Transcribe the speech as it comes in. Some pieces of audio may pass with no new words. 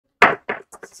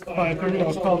5:30,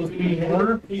 I'll call this meeting in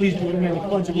order. Please join me in the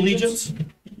Pledge of Allegiance.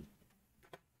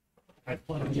 I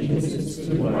pledge allegiance to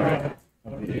the flag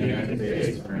of the United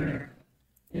States of America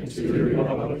and to the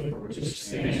republic for which it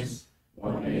stands,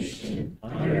 one nation,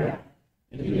 under God,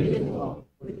 indivisible,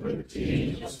 with liberty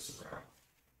and justice for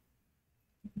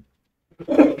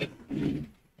all.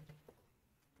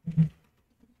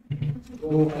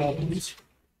 Roll call, please.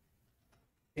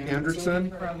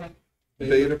 Anderson.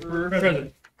 Bedifer.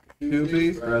 Present.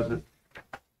 Newby. Present.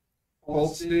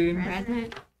 Holstein.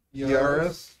 Present.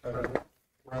 Yaris.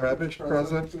 Ravitch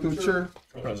present. Kuchar.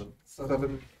 Present.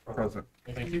 7 present.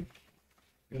 Thank you.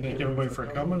 And thank everybody for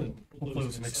coming, and hopefully it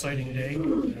was an exciting day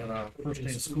and first day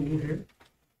of school here.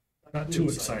 Not too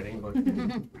exciting, but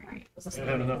I've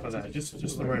had enough of that, just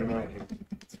the right amount here.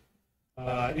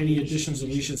 Any additions,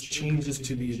 deletions, changes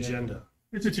to the agenda?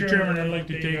 Mr. Chairman, I'd like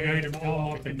to take item L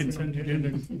off the consent agenda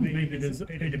and make it as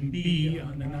item B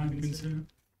on the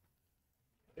non-consent.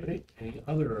 Any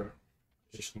other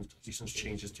additions, deletions,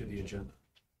 changes to the agenda?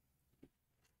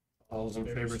 All those in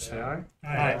favor say aye.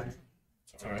 Aye.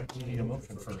 All right, we need a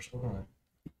motion first. Hold on.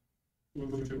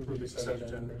 Move to approve the consent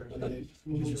agenda.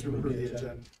 Move to approve the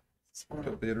agenda.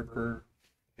 Bedifer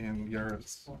and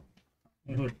Yaris.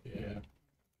 Yeah.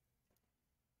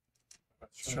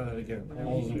 Let's try that again.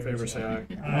 All those in favor say aye.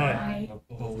 Aye.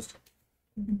 Opposed?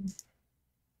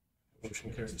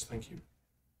 Motion carries. Thank you.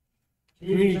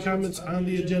 Community comments on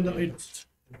the agenda items.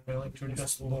 I'd like to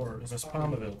address the board. Ms.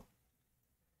 Palmaville.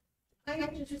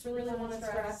 I just really want to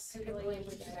stress, particularly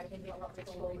which I think about the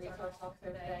school resource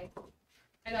officer today.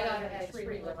 I got it at 3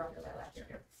 liver after that last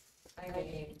year. I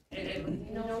mean,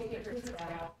 and no pictures of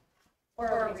that or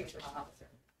a resource officer.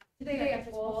 Today at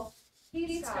school,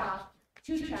 he stopped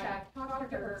to check, talk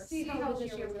to her, see how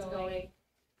this year was going.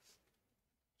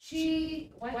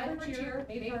 She went for cheer,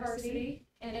 made varsity,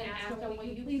 and asked him, will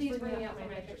you please bring me out my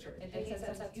picture? And he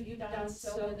said, since you've done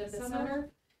so good this summer,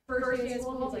 first day of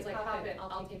school, he's like, hop in,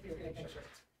 I'll take you your picture.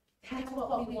 That's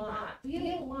what we want. We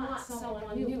don't want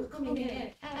someone new coming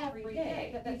in every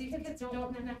day that these kids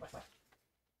don't connect with.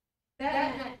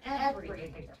 That meant every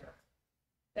picture.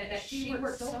 That she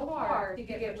worked so hard to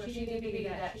get where she needed to be,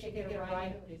 that she could get a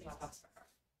ride with these officers.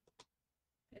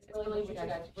 It's really what you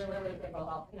guys really think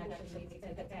about connections that you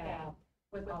can have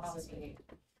with officers we need.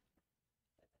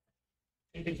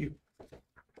 Thank you.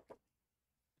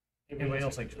 Anybody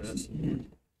else like to address?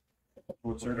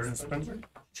 Sergeant Spencer?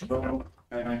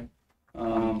 Hi.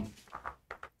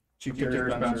 Chief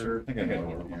Terry Spencer. I think I got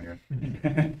one here. In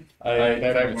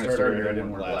fact, when I started here, I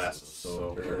didn't wear glasses,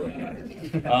 so.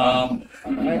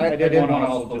 I did want to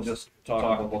also just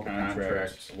talk about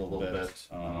contracts a little bit.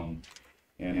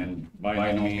 And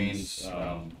by no means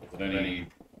with any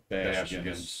bash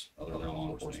against other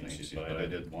law enforcement agencies, but I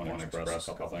did want to express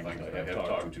a couple things I have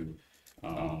talked to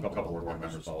a couple of board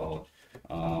members about.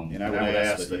 And I would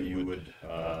ask that you would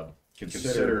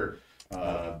consider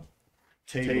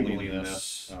tabling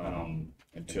this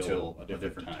until a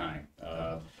different time.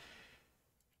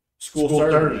 School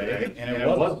started today, and it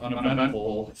was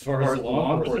uneventful as far as the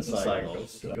law enforcement side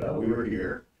goes. We were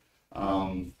here,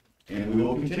 and we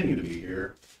will continue to be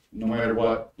here, no matter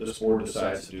what this board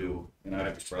decides to do. And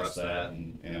I've expressed that,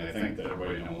 and I think that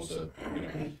everybody knows that.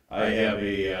 I have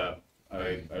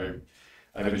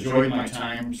I've enjoyed my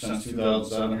time since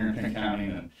 2007 here in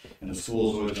Pinconning, and the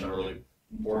school's always been a really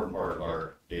important part of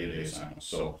our day-to-day assignments.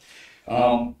 So,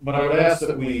 but I would ask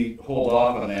that we hold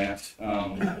off on that,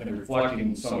 and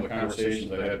reflecting some of the conversations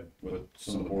I had with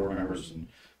some of the board members and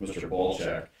Mr.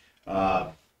 Bolchak.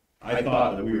 I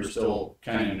thought that we were still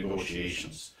kind of in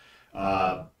negotiations.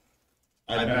 I've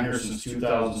been here since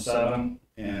 2007,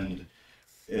 and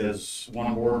as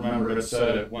one board member had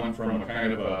said, it went from a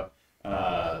kind of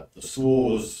the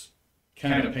school was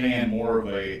kind of paying more of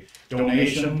a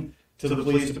donation to the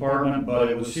police department, but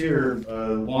it was here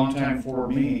a long time before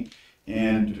me,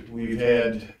 and we've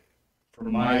had,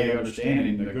 from my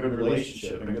understanding, a good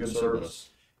relationship and a good service,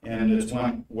 and it's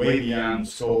went way beyond the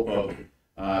scope of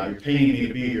you're paying me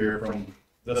to be here from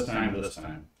this time to this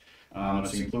time.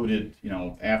 It's included,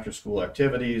 after school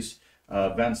activities,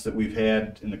 events that we've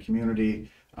had in the community,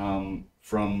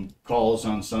 from calls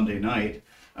on Sunday night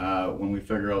when we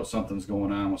figure out something's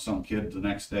going on with some kid the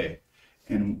next day.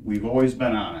 And we've always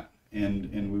been on it,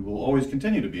 and we will always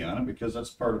continue to be on it, because that's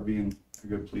part of being a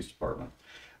good police department.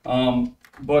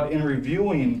 But in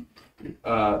reviewing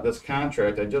this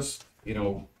contract, I just,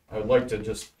 I would like to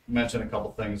just mention a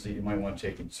couple things that you might want to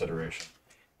take into consideration.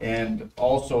 And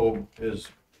also is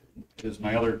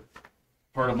my other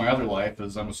part of my other life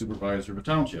is I'm a supervisor of a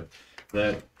township,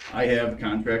 that I have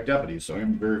contract deputies, so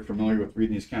I'm very familiar with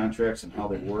reading these contracts and how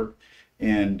they work.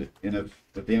 And if,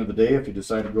 at the end of the day, if you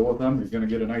decide to go with them, you're gonna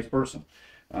get a nice person,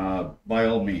 by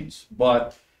all means.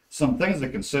 But some things to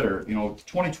consider,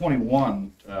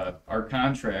 2021, our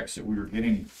contracts that we were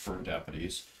getting for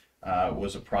deputies,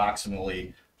 was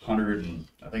approximately I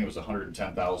think it was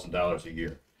 $110,000 a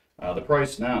year. The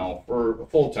price now for a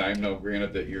full-time,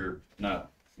 granted that you're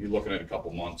looking at a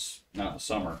couple months, not in the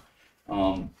summer,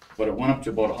 but it went up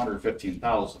to about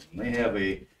 115,000. And they have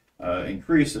a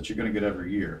increase that you're going to get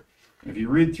every year. If you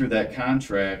read through that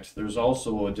contract, there's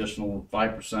also additional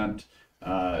 5%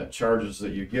 charges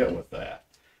that you get with that.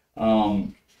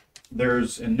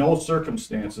 There's in no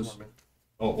circumstances.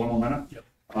 Oh, one more minute? Yep.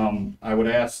 I would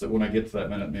ask that when I get to that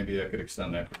minute, maybe I could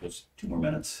extend that for just 2 more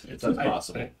minutes, if that's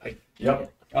possible.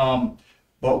 Yep.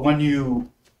 But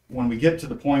when we get to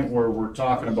the point where we're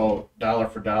talking about dollar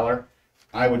for dollar,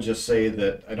 I would just say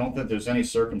that I don't think there's any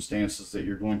circumstances that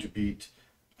you're going to beat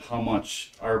how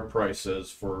much our price is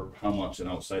for how much an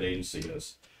outside agency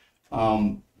is.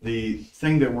 The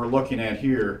thing that we're looking at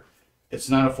here, it's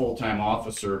not a full-time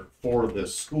officer for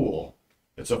this school.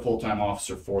 It's a full-time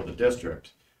officer for the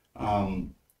district.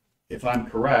 If I'm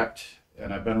correct,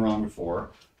 and I've been wrong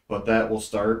before, but that will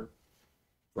start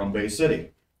from Bay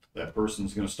City. That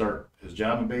person's going to start his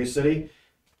job in Bay City.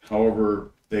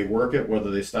 However they work it,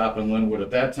 whether they stop in Linwood at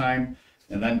that time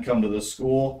and then come to the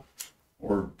school,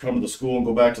 or come to the school and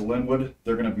go back to Linwood,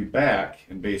 they're going to be back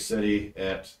in Bay City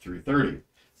at 3:30,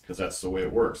 because that's the way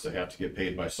it works. They have to get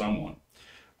paid by someone.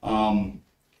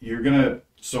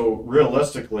 So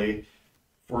realistically,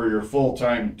 for your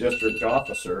full-time district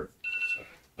officer,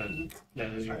 I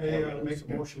make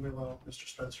a motion, we allow Mr.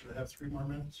 Spencer to have 3 more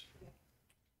minutes.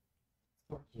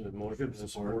 Motion and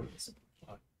support.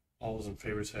 All those in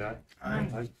favor say aye.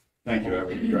 Aye. thank you, I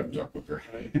would try to talk quicker.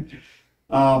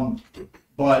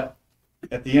 But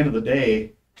at the end of the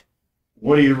day,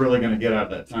 what are you really going to get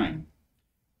out of that time?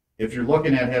 If you're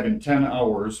looking at having 10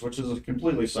 hours, which is a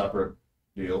completely separate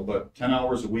deal, but 10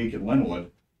 hours a week in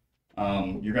Linwood,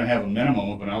 you're going to have a minimum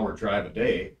of an hour drive a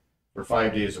day for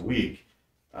 5 days a week.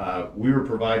 We were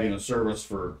providing a service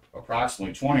for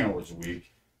approximately 20 hours a week.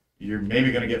 You're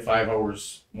maybe going to get 5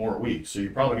 hours more a week. So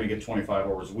you're probably going to get 25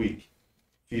 hours a week,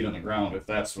 feet on the ground, if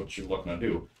that's what you're looking to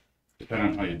do, depending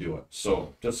on how you do it.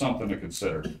 So just something to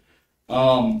consider.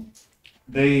 And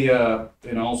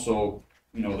also,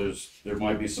 there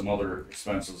might be some other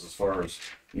expenses as far as,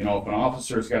 if an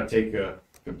officer's got to take a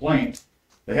complaint,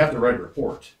 they have to write a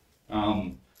report.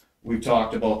 We've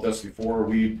talked about this before.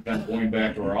 We've been going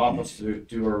back to our office to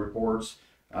do our reports,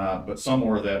 but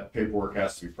somewhere that paperwork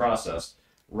has to be processed.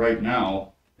 Right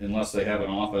now, unless they have an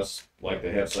office like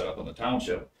they have set up in the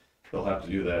township, they'll have to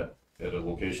do that at a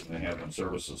location they have in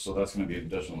services. So that's going to be an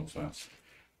additional expense.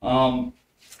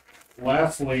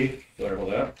 Lastly, sorry about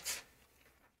that,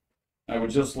 I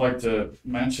would just like to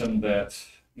mention that,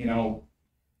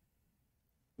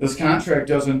 this contract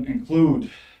doesn't include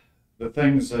the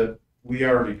things that we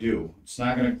already do. It's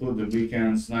not going to include the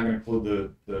weekends, it's not going to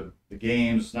include the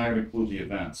games, it's not going to include the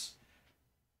events.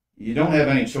 You don't have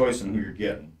any choice in who you're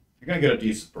getting. You're going to get a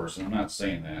decent person, I'm not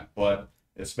saying that, but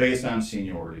it's based on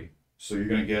seniority. So you're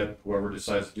going to get whoever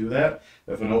decides to do that.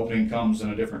 If an opening comes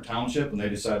in a different township and they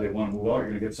decide they want to move out, you're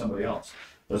going to get somebody else.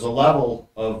 There's a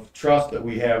level of trust that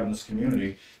we have in this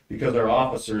community because our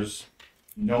officers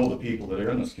know the people that are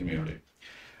in this community.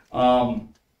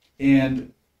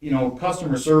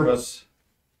 Customer service,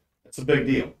 it's a big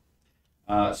deal,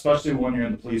 especially when you're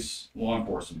in the police law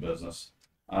enforcement business.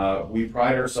 We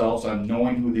pride ourselves on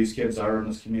knowing who these kids are in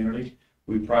this community.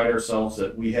 We pride ourselves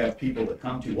that we have people that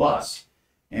come to us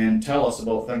and tell us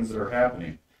about things that are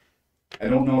happening. I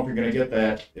don't know if you're going to get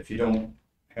that if you don't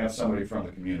have somebody from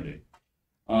the community.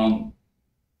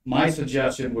 My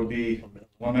suggestion would be,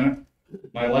 1 minute.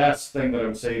 My last thing that I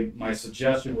would say, my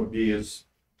suggestion would be is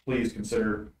please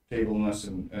consider tabling this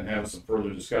and have some further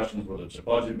discussions, whether it's a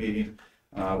budget meeting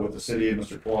with the city and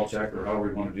Mr. Kowalczyk or however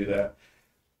you want to do that.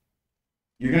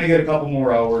 You're going to get a couple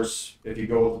more hours if you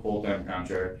go with a full-time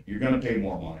contract. You're going to pay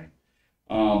more money.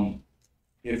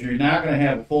 If you're not going to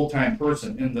have a full-time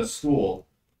person in the school,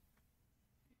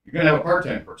 you're going to have a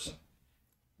part-time person.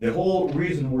 The whole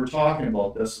reason we're talking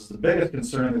about this is the biggest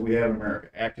concern that we have in America,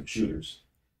 active shooters.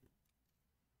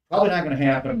 Probably not going to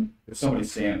happen if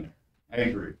somebody's standing there. I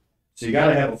agree. So you got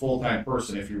to have a full-time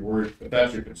person if you're worried, if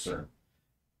that's your concern.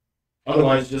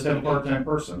 Otherwise, just have a part-time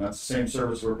person. That's the same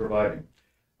service we're providing.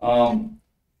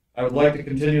 I would like to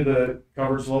continue the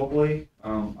coverage locally.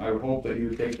 I would hope that you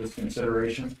would take this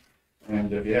consideration.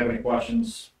 And if you have any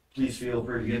questions, please feel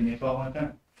free to give me a call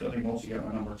anytime. I think most of you got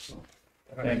my number. So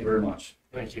thank you very much.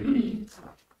 Thank you.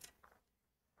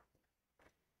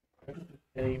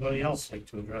 Anybody else like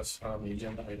to address on the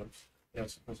agenda items?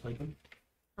 Yes, Ms. Lincoln?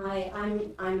 Hi,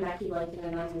 I'm Becky Lincoln,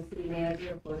 and I'm the city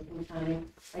manager for Pinconning.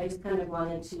 I just kind of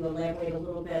wanted to elaborate a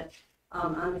little bit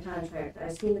on the contract.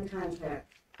 I've seen the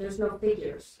contract. There's no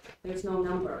figures. There's no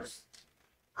numbers.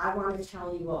 I want to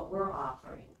tell you what we're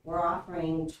offering. We're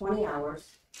offering 20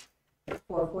 hours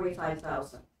for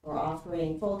 $45,000. We're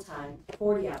offering full-time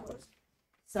 40 hours,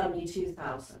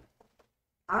 $72,000.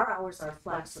 Our hours are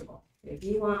flexible. If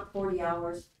you want 40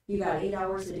 hours, you got 8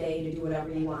 hours a day to do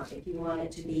whatever you want. If you want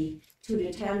it to be 2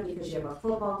 to 10 because you have a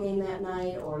football game that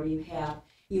night, or you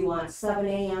want 7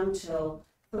 a.m. till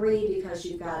 3 because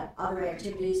you've got other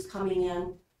activities coming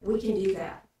in, we can do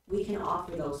that. We can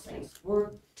offer those things.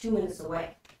 We're 2 minutes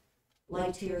away.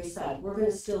 Like Terry said, we're gonna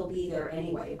still be there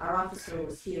anyway. Our officer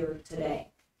was here today.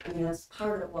 I mean, that's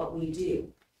part of what we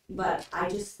do. But I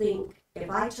just think if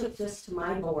I took this to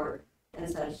my board and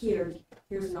said, here's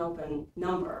an open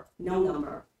number, no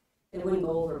number, it wouldn't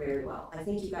go over very well. I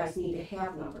think you guys need to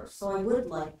have numbers. So I would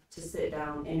like to sit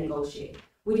down and negotiate.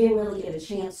 We didn't really get a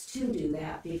chance to do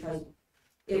that because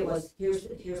it was,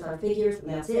 here's our figures and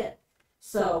that's it.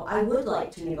 So I would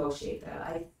like to negotiate that.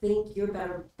 I think your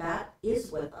better bet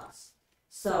is with us.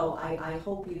 So I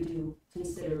hope you do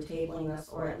consider tabling this,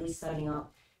 or at least setting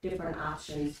up different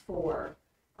options for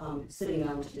sitting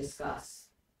down to discuss.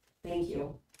 Thank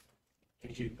you.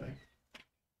 Thank you, Becky.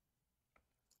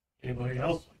 Anybody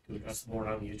else like to address the board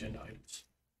on the agenda items?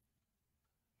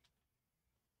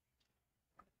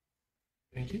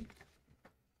 Thank you.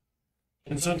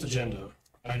 Consent agenda,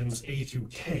 items A through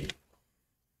K.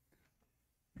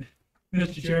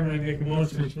 Mr. Chairman, I make a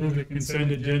motion to approve the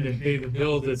consent agenda and pay the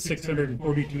bills at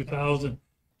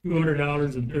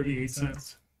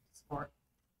 $642,200.38. Support.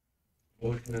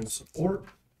 Motion and support.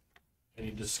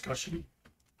 Any discussion?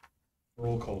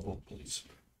 Roll call vote, please.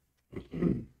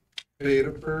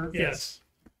 Vederper, Yes.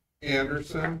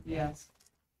 Anderson, Yes.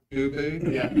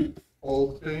 Dubé, Yeah.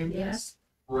 Holstein, Yes.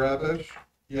 Rabish,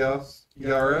 yes,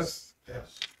 Yaris,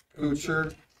 Yes.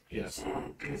 Kuchar, Yes.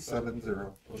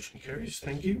 7-0. Motion carries.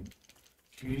 Thank you.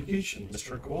 Communication,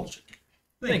 Mr. Kowalczyk.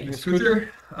 Thank you, Ms. Kuchar.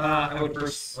 I would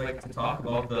first like to talk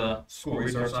about the school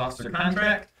resource officer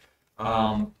contract.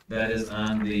 That is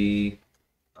on the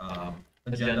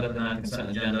agenda, the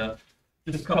non-consent agenda.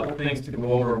 Just a couple things to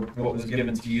go over what was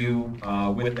given to you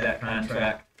with that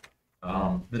contract.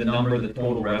 The number, the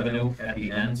total revenue at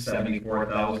the end,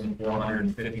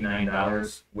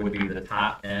 $74,459 would be the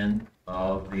top end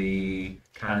of the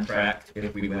contract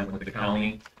if we went with the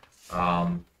county.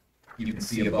 You can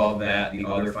see above that, the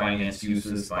other finance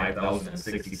uses,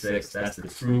 $5,066. That's the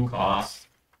true cost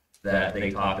that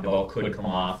they talked about could come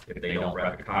off if they don't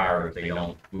wreck a car, or if they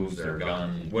don't lose their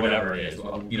gun, whatever it is.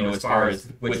 You know, as far as,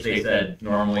 which they said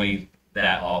normally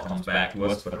that all comes back to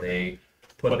us, but they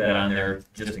put that on there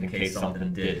just in case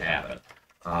something did happen.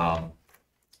 So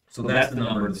that's the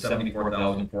number, the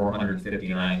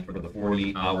 $74,459 for the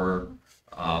 40-hour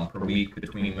per week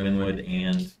between Linwood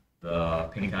and the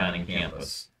Pinconning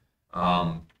campus.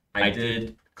 I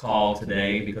did call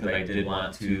today because I did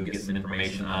want to get some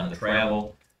information on the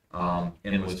travel,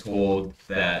 and was told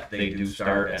that they do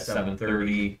start at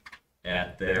 7:30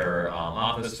 at their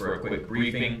office for a quick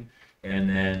briefing, and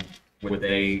then what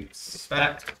they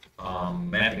suspect,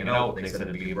 mapping it out, they said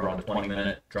it'd be around a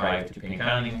 20-minute drive to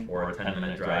Pinconning or a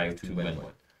 10-minute drive to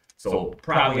Linwood. So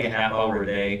probably a half hour a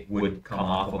day would come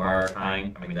off of our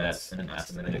time. I mean, that's an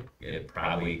estimate. It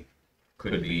probably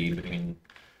could be between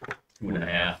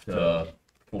 2.5 to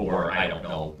 4. I don't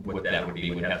know what that would be.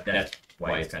 That's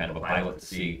why it's kind of a pilot to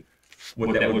see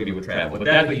what that would be with travel. But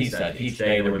that's what he said. Each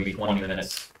day there would be 20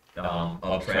 minutes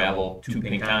of travel to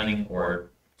Pinconning,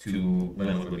 or to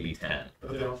Linwood would be 10.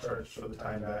 But they don't charge for the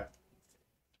time back.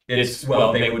 It's,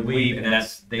 well, they would leave, and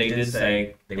they did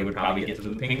say they would probably get to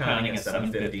the Pinconning at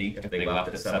 7:50 if they left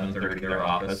at 7:30 their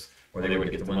office, or they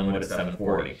would get to Linwood at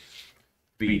 7:40.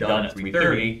 Be done at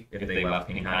 3:30. If they left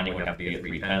Pinconning, it would have to be at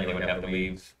 3:10. They would have to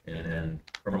leave, and then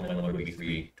from Linwood would be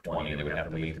 3:20. They would have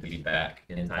to leave to be back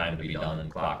in time to be done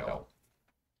and clock out.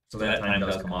 So that time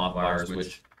does come off ours,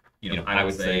 which, you know, I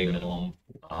would say minimum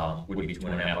would be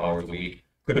 2.5 hours a week.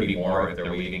 Could be more if they're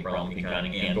leaving from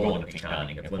Pinconning and going to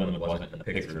Pinconning. If Linwood wasn't in the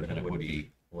picture, then it would be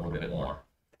a little bit more.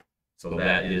 So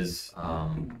that is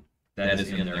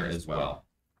in there as well.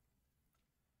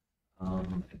 I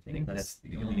think that's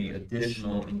the only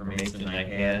additional information I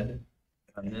had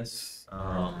on this. You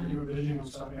were envisioning them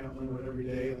stopping at Linwood every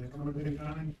day and then coming to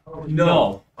Pinconning?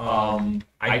 No,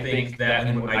 I think that,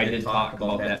 and I did talk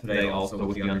about that today also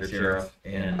with the undersheriff,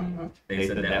 and they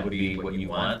said that would be what you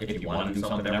want, if you want to do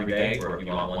something every day, or if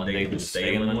you want one day to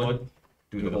stay in Linwood,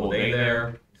 do the whole day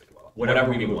there,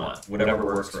 whatever we want, whatever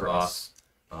works for us.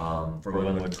 For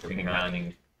Linwood, for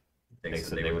Pinconning, they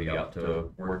said they would be up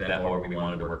to work that however we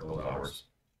wanted to work those hours.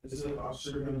 Is the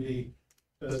officer gonna be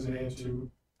designated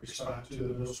to respond to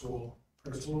the middle school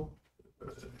principal?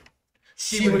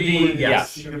 She would be,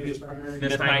 yes. She's gonna be his primary.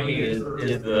 Ms. Piney is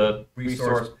the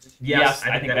resource. Yes,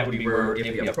 I think that would be where,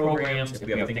 if we have programs, if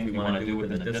we have things we want to do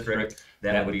within the district,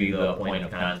 that would be the point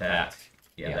of contact.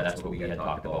 Yeah, that's what we had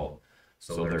talked about.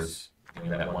 So there's, you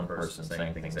know, that one person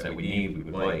saying things that we need, we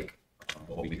would like,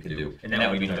 what we could do. And that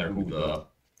would be no matter who the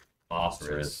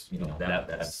officer is, you know,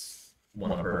 that's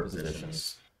one of her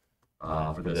positions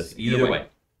for this, either way.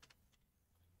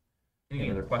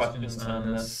 Any other questions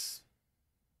on this?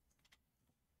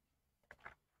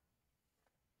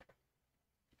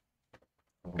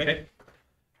 Okay.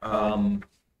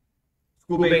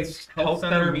 School-based health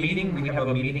center meeting, we have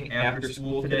a meeting after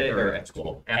school today, or at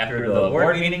school, after the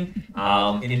board meeting,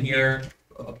 in here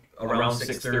around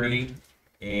 6:30.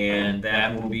 And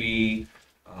that will be,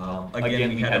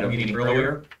 again, we had a meeting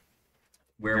earlier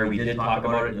where we did talk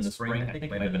about it in the spring, I think it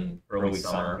might have been early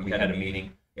summer, we had a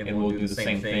meeting. And we'll do the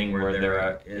same thing where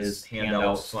there is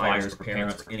handouts, flyers for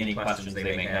parents for any questions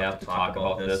they may have to talk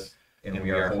about this. And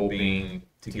we are hoping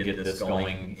to get this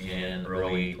going in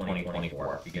early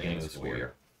 2024, beginning of the school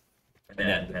year. And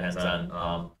that depends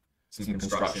on some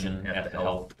construction at the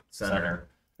health center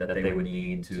that they would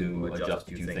need to adjust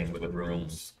a few things with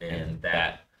rooms, and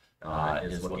that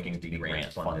is looking to be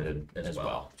grant funded as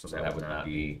well. So that would not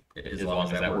be, as long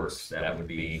as that works, that would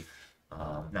be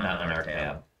not on our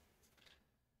tab.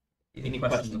 Any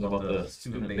questions about the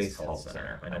student-based health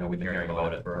center? I know we've been hearing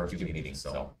about it for a few meetings,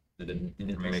 so the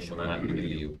information will not be to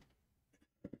you.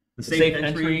 The safe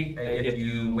entry, if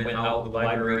you went out the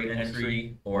library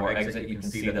entry or exit, you can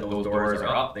see that those doors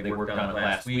are up. They worked on it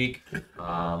last week, did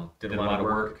a lot of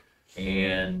work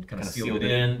and kind of sealed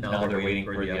it in. Now they're waiting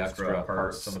for the extra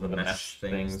parts, some of the mesh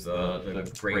things,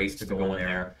 the grates to go in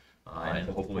there. And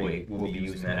hopefully we'll be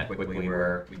using that quickly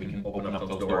where we can open up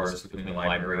those doors between the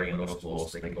library and middle school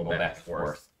so they can go back and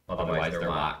forth. Otherwise they're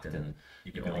locked and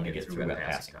you can only get through at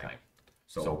passing time.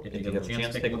 So if you get a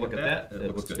chance to take a look at that,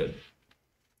 it looks good.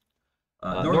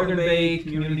 Northern Bay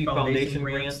Community Foundation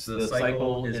grants, the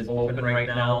cycle is open right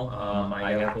now.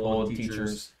 I have told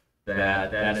teachers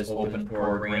that is open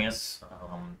for grants.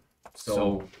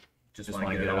 So just want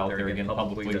to get it out there again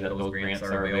publicly that those grants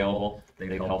are available.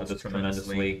 They've helped us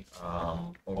tremendously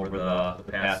over the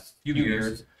past few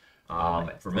years,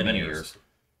 for many years.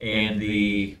 And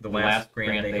the last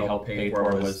grant they helped pay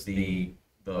for was the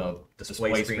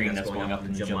display screen that's going up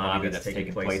in the gym lobby that's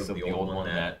taking place of the old one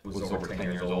that was over 10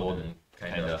 years old and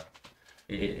kind of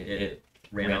it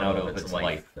ran out of its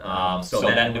life. So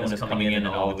that new one is coming in, and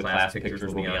all the class pictures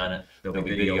will be on it. There'll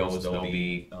be videos. There'll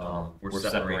be we're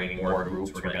separating more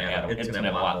groups. We're going to add. It's going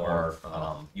to have a lot more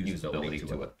usability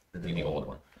to it than the old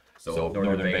one. So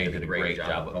Northern Bay did a great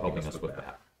job of helping us with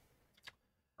that.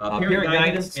 Parent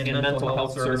guidance and mental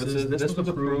health services. This was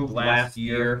approved last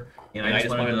year, and I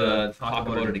just wanted to talk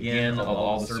about it again of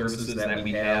all the services that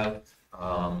we have.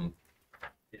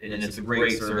 And it's a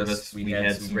great service. We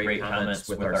had some great comments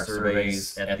with our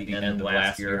surveys at the end of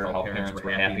last year. All parents were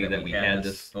happy that we had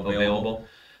this available.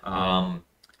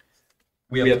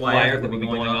 We have flyers that will be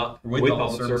going up with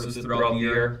all the services throughout the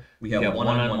year. We have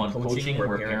one-on-one coaching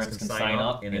where parents can sign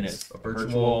up, and it's a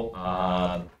virtual,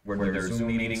 where there's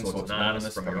Zoom meetings, so it's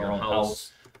anonymous from your own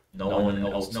house. No one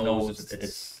else knows.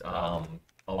 It's all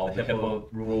the HIPAA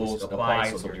rules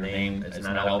apply, so your name is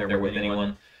not out there with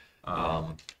anyone.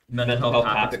 Mental health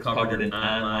topics covered in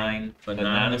online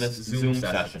anonymous Zoom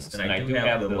sessions, and I do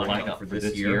have the lineup for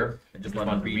this year. I just want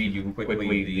to read you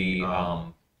quickly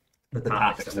the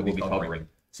topics that we'll be covering: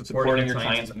 supporting your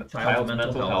child's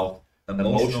mental health,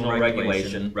 emotional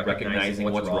regulation,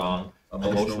 recognizing what's wrong,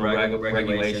 emotional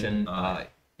regulation,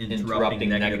 interrupting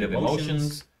negative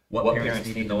emotions, what parents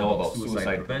need to know about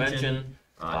suicide prevention,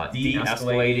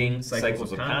 de-escalating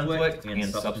cycles of conflict, and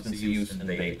substance use and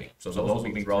vaping. So those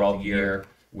will be throughout the year,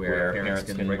 where parents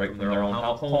can right from their own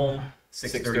home,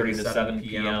 6:30 to 7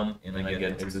 p.m. and then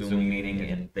get a Zoom meeting,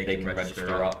 and they can register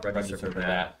for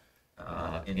that,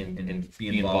 and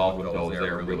be involved with those.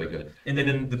 They're really good. And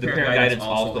then the parent guidance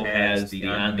also has the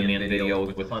on-demand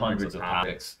videos with hundreds of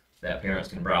topics that parents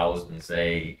can browse and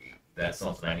say, that's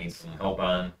something I need some help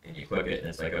on, and you click it, and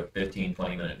it's like a 15-20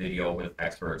 minute video with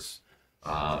experts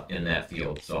in that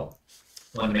field. So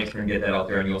I want to make sure and get that out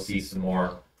there, and you'll see some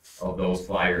more of those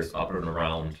flyers up and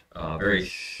around very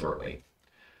shortly.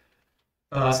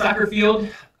 Soccer field,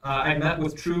 I met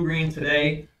with True Green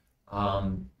today.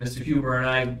 Mr. Huber and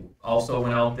I also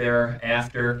went out there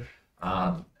after.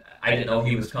 I didn't know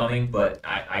he was coming, but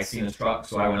I seen his truck,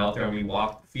 so I went out there and we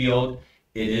walked the field.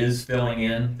 It is filling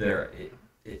in there.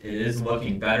 It is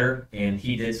looking better, and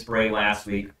he did spray last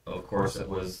week. Of course, it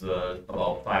was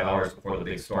about 5 hours before the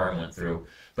big storm went through.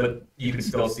 But you can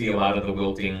still see a lot of the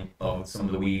wilting of some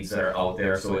of the weeds that are out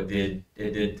there. So it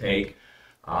did take.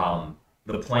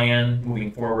 The plan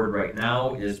moving forward right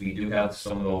now is we do have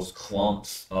some of those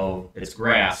clumps of it's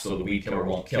grass, so the weed killer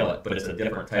won't kill it, but it's a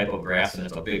different type of grass and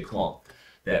it's a big clump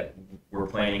that we're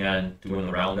planning on doing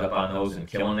the roundup on those and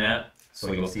killing that.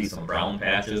 So you'll see some brown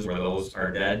patches where those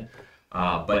are dead.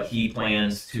 But he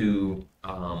plans to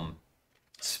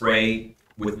spray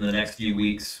within the next few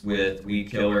weeks with weed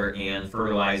killer and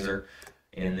fertilizer,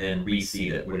 and then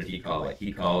reseed it. What did he call it?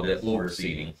 He called it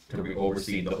overseeding, to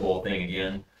overseed the whole thing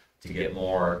again to get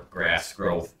more grass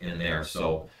growth in there.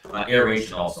 So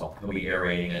aeration also, he'll be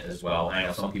aerating it as well. I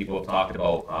know some people have talked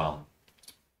about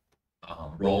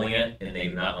rolling it, and they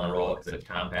do not want to roll it because it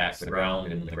compacts the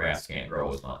ground and the grass can't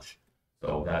grow as much.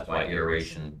 So that's why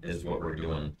aeration is what we're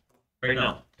doing right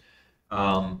now.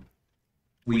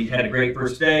 We had a great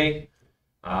first day.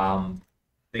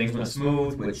 Things went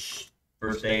smooth, which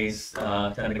first days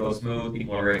tend to go smooth.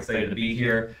 People are very excited to be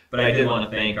here. But I did want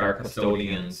to thank our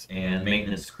custodians and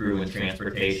maintenance crew and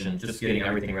transportation, just getting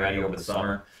everything ready over the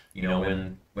summer. You know,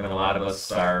 when a lot of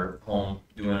us are home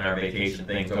doing our vacation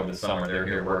things over the summer, they're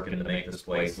here working to make this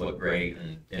place look great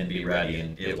and be ready.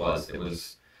 And it was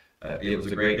a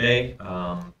great day.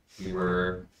 We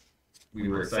were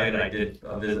excited. I did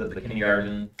a visit the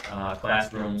kindergarten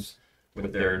classrooms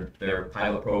with their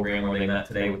pilot program where they met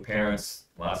today with parents.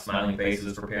 A lot of smiling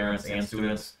faces for parents and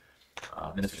students.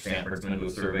 Mr. Sanford's going to do a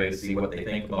survey to see what they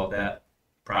think about that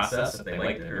process, if they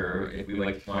liked it, or if we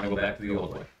want to go back to the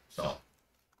old way. So,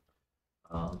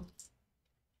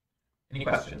 any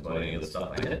questions about any of the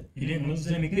stuff I did? You didn't lose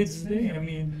any kids today? I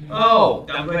mean. Oh,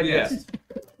 I'm glad you asked.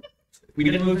 We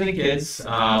didn't lose any kids.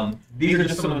 These are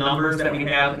just some of the numbers that we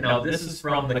have. Now, this is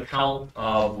from the count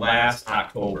of last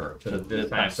October to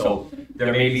this time. So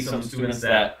there may be some students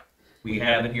that we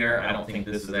have in here. I don't think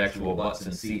this is actual butts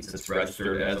and seats. It's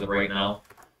registered as of right now.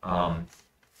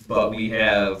 But we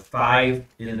have 5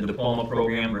 in the diploma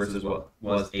program versus what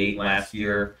was 8 last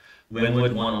year.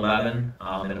 Linwood 111,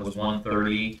 and it was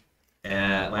 130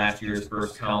 at last year's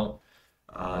first count.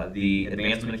 The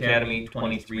Advancement Academy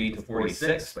 23 to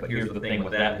 46, but here's the thing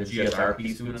with that: the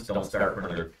GSRP students don't start for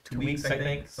another 2 weeks, I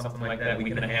think, something like that,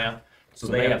 week and a half. So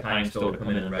they have time still to come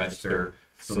in and register.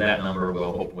 So that number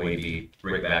will hopefully be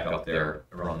right back up there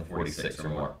around the 46 or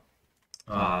more.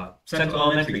 Central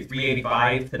Elementary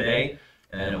 385 today,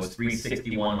 and it was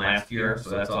 361 last year, so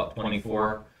that's up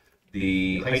 24.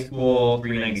 The high school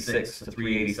 396 to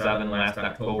 387 last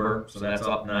October, so that's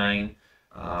up 9.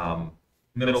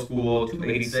 Middle school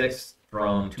 286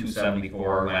 from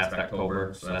 274 last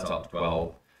October, so that's up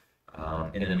 12.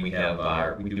 And then we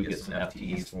have we do get some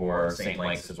FTEs for St.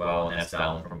 Mike's as well, and that's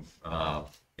down from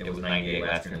it was 98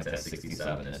 last year and it's at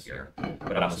 67 this year.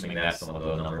 But I'm assuming that's some of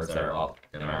the numbers that are up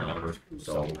in our numbers,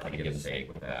 so I can give a take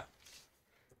with that.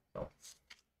 So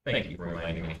thank you for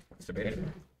reminding me, Mr. Bader.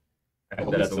 I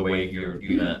hope that's the way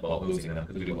you meant about losing them,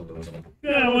 because we don't lose them.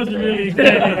 Yeah, it wasn't really.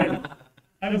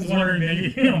 I was wondering,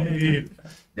 maybe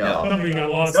No. somebody got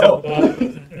lost.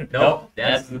 No,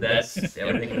 that's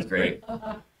everything was great.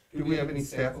 Do we have any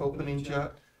staff openings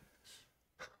yet?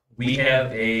 We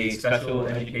have a special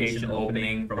education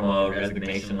opening from a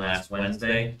resignation last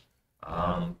Wednesday.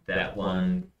 That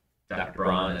one, Dr.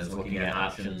 Braun is looking at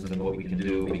options and what we can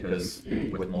do, because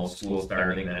with most schools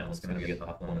starting, that one's going to be a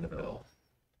tough one to fill.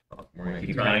 We're going to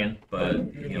keep trying, but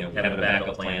having a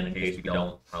backup plan in case we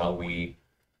don't, how we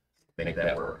make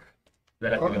that work.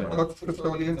 Coach,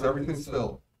 custodians, everything's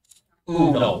filled.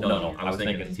 Ooh, no. I was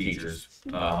thinking teachers.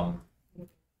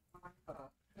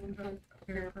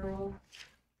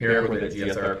 Here with the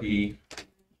GSRP.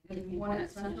 One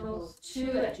at Central,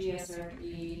 2 at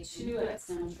GSRP, 2 at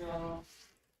Central,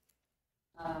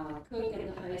 cook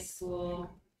at the high school,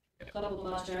 a couple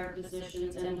bus driver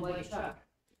positions, and white truck.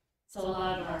 So a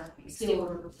lot of our steel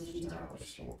worker positions are.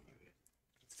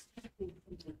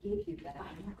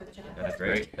 That's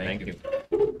great. Thank you.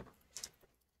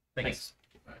 Thanks.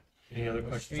 Any other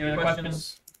questions? Any other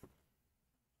questions?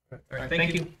 All right,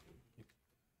 thank you.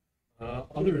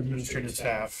 Other administrative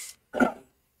staff.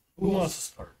 Who wants to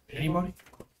start? Anybody?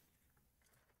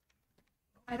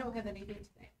 I don't have anything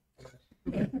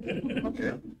today.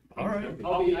 Okay. All right.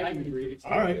 I can read.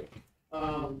 All right.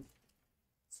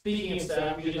 speaking of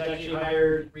staff, we just actually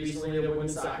hired recently the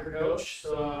women's soccer coach.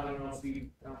 So I don't know if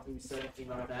we said anything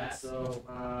about that. So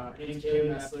Kim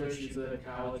Nestler, she's a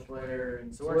college player,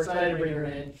 and so we're excited to bring her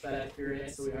in. That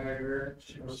experience, so we hired her.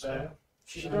 She was that.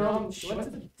 She went to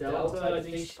the Delta. I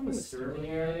think she's from the Sterling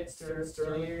area.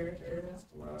 Sterling area.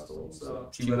 So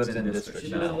She lives in the district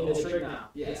she lives in the now. district now.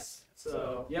 Yes.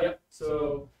 So yep.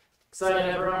 So excited to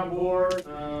have her on board.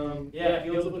 Yeah,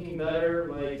 feels looking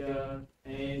better. Like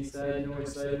Andy said, we're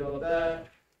excited about that.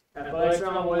 Athletics are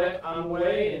on the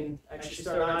way, and actually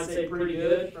starting on say pretty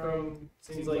good from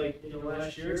seems like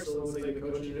last year. So it looks like the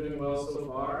coaches are doing well so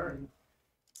far. And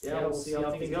yeah, we'll see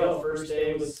how things go. First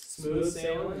day was smooth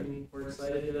sailing, and we're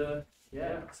excited to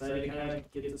kind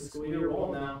of get the school year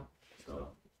rolling now. So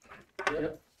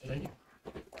yep. Thank you.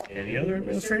 Any other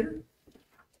administrator?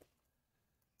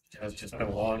 It's just been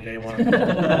a long day.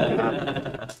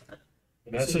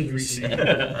 Message received.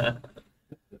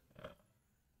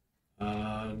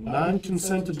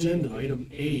 Non-consent agenda, item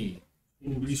A,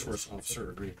 new resource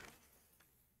officer agreement.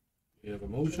 You have a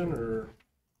motion or?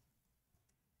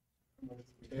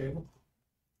 Table.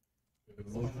 We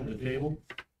have a motion to table.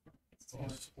 Any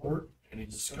support? Any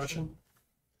discussion?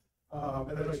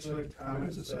 I'd like to make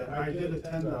comments is that I did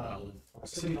attend a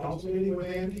city council meeting with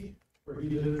Andy, where he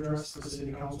did address the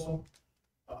city council.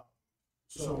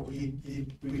 So we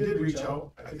did reach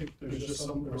out. I think there was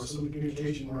some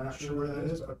communication, we're not sure where that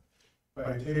is, but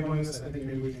by tabling this, I think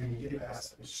maybe we can get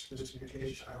past this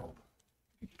communication, I hope.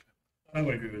 I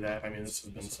would agree with that. I mean, this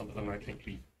has been something I think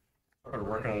we are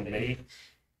working on in May,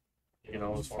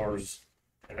 as far as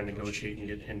kind of negotiating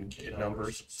and get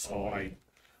numbers. So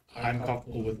I'm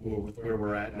comfortable with where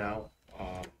we're at now.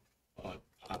 But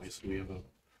obviously we have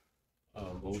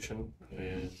a motion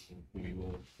and we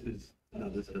will. No,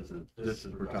 this is,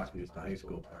 we're talking just the high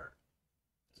school part.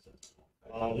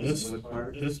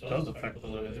 This does affect,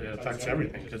 it affects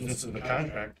everything because this is the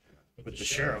contract with the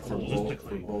sheriff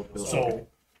holistically.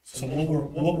 So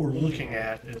what we're looking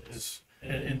at is,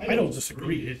 and I don't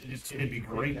disagree, it'd be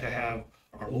great to have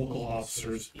our local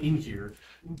officers in here,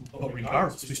 but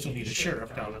regardless, we still need a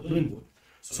sheriff down at Linwood.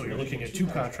 So you're looking at two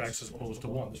contracts as opposed to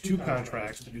one. The two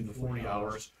contracts to do the 40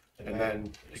 hours and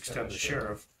then extend the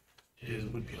sheriff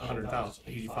would be 100,000,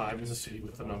 85 in the city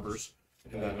with the numbers,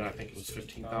 and then I think it was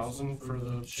 15,000 for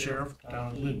the sheriff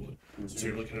down at Linwood. So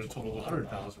you're looking at a total of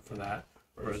 100,000 for that,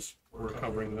 whereas we're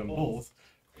covering them both.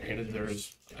 Granted,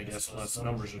 there's, I guess, less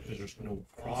numbers because there's no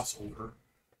crossover.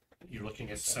 You're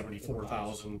looking at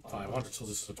 74,500, so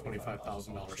this is a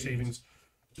 $25,000 savings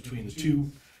between the two.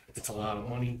 It's a lot of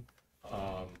money,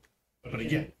 but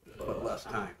again, But less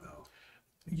time though.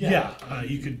 yeah,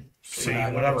 you could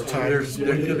say whatever time.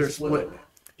 They're split.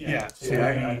 Yeah. See,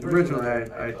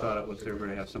 originally I thought it was they were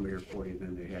going to have somebody here 40,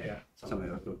 then they had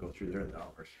somebody else go through their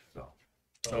hours.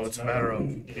 So it's a matter of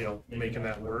making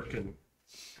that work and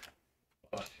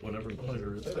whatever the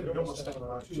pleasure is. I think we almost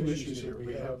have two issues here.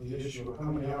 We have the issue of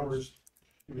how many hours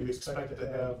do we expect to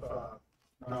have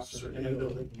an officer in the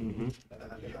building, and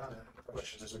then beyond that, the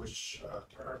question is which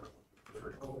department we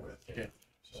prefer to go with. Yeah.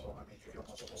 So I mean, you can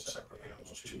almost separate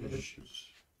those two issues.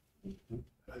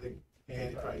 I think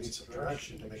Andy probably needs some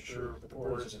direction to make sure the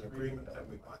board is in agreement that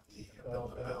we want the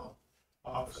bell-to-bell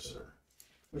officer,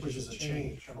 which is a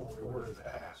change from what we were in the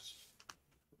past.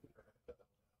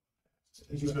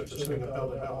 He's just doing a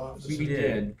bell-to-bell officer. We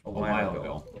did a while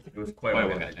ago. It was quite a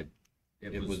while ago.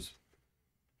 It was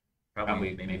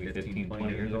probably maybe 15, 20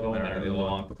 years ago, not really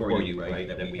long before you, right,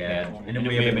 that we had. And then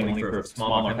we have been for a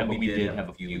small amount of time, but we did have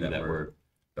a few that were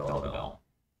bell-to-bell.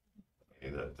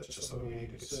 Okay, that's just something we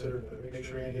need to consider, to make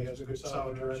sure Andy has a good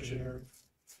solid direction here.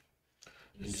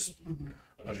 And just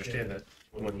understand that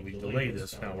when we delay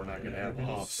this, now we're not going to have an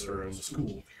officer in the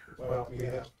school. Well, we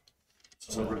have.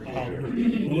 So we'll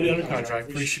be under contract.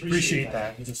 Appreciate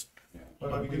that. Just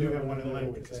But we do have one in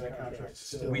Linwood because that contract is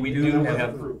still. We do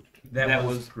have, approved. that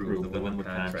was approved, the Linwood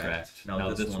contract.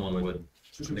 Now this one would,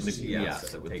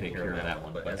 yes, it would take care of that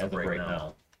one, but as of right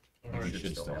now, we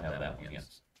should still have that one,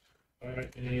 yes. all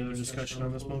right. Any other discussion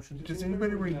on this motion? Does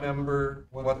anybody remember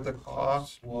what the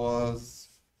cost was,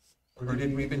 or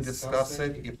did we even discuss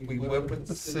it, if we went with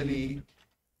the city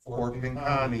for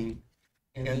Pinconning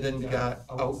and then got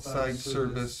outside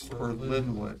service for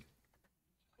Linwood?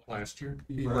 Last year.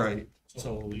 Right.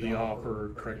 So the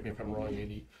offer, correct me if I'm wrong,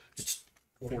 Andy, it's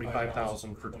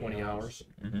 45,000 for 20 hours.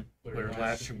 Where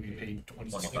last year we paid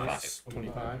 25.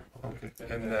 Okay.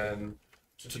 And then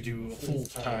to do a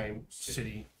full-time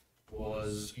city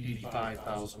was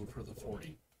 85,000 for the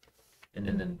 40. And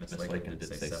then Ms. Lakin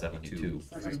did say 72.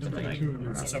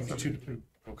 72.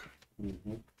 Okay.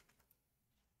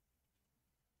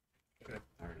 Okay.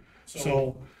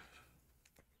 So,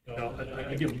 you know,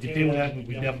 I get what you deal with that, but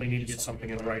we definitely need to get something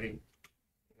in writing.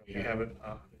 We have it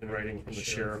in writing from the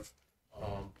sheriff.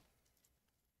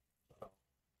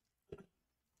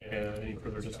 And any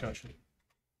further discussion?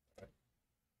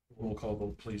 Roll call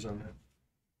vote, please, on that.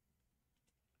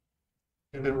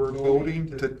 And we're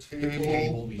voting to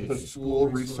table the school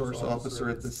resource officer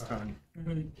at this time.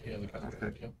 Yeah, the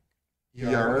contract, Okay.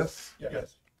 yeah. Yaris,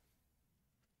 Yes.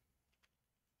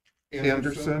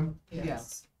 Anderson,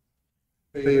 Yes.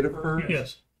 Bedifer,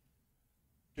 Yes.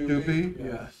 Doobie,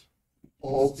 Yes.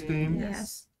 Holstein,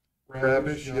 Yes.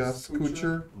 Rabish, yes,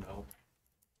 Kuchar, No.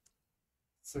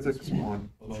 6-1.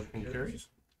 Motion carries.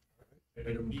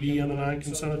 Item B on the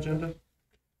non-consent agenda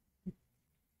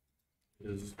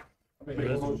is I make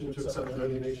a motion to accept the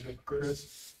resignation of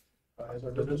Chris as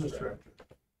our business director.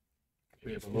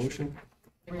 we have a motion.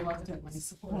 Reluctantly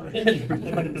support.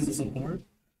 Support.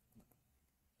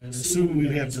 And assuming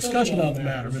we have discussion on the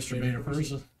matter, Mr. Bader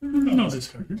first. No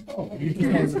discussion. Oh, He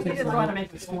didn't want to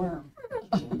make it squirm.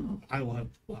 I will have,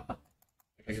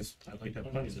 I guess I'd like to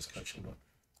have plenty of discussion, but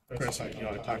Chris, I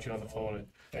talked to you on the phone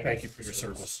and thank you for your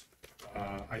service.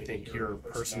 I think your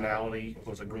personality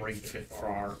was a great fit for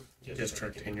our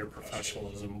district and your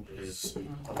professionalism is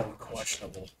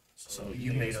unquestionable. So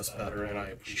you made us better and I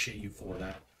appreciate you for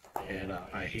that. And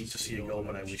I hate to see you go,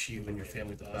 but I wish you and your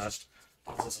family the best.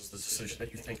 This is the decision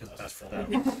that you think is best for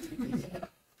them.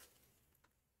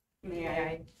 May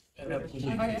I?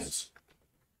 Please.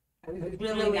 I was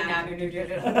really not going to do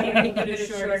it. I'm going to make it as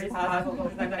short as possible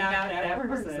because I'm not that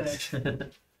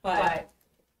person. But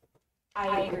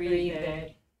I agree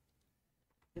that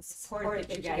the support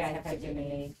that you guys have given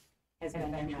me has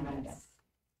been tremendous.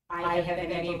 I have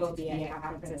been able to be at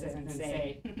conferences and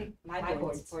say, my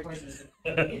board supports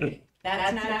me.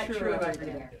 That's not true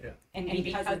everywhere. Yeah. And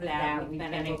because of that, we've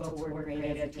been able to work great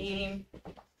as a team.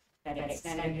 That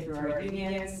extended through our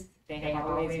unions. They have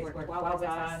always worked well with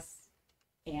us.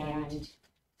 And I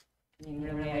mean,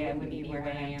 really, I wouldn't be where I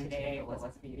am today if it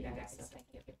wasn't for you guys. So thank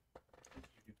you.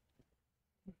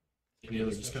 Any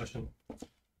other discussion?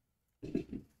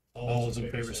 All those in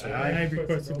favor say aye. I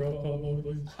request a roll call vote,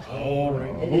 please. All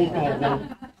right, roll call vote.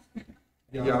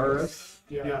 Yaris,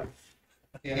 Yeah.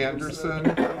 Anderson,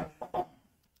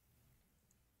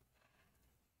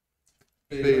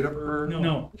 Bedifer,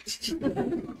 No.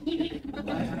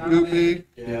 Doobie,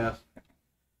 Yes.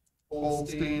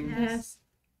 Holstein, Yes.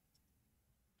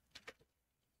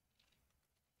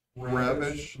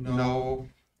 Rabish, no,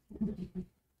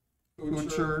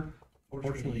 Kuchar,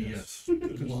 Fortunately, yes.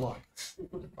 Good luck.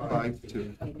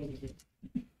 5-2.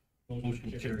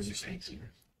 Motion carries.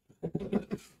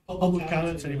 Public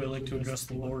comments, anybody like to address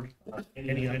the board?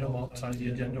 Any item outside the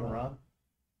agenda or on?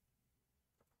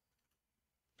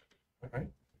 All right.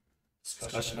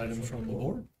 Discussion items from the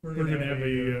board? We're gonna have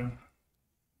a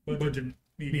budget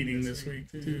meeting this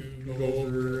week to go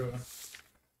over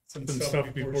some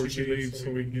stuff before she leaves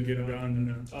so we can get it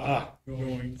on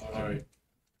going. All right.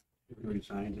 You're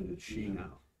resigned to the she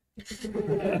now.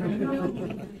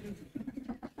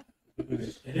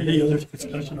 Any other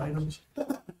discussion items?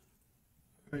 All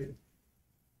right.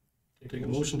 Take a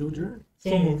motion to adjourn.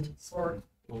 So moved. Support.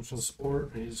 Motion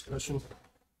support, any discussion?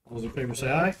 All those in favor say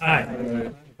aye.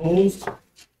 Aye. Opposed?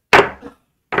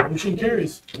 Motion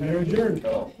carries. We are adjourned.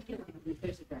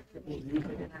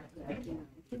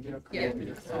 Yeah.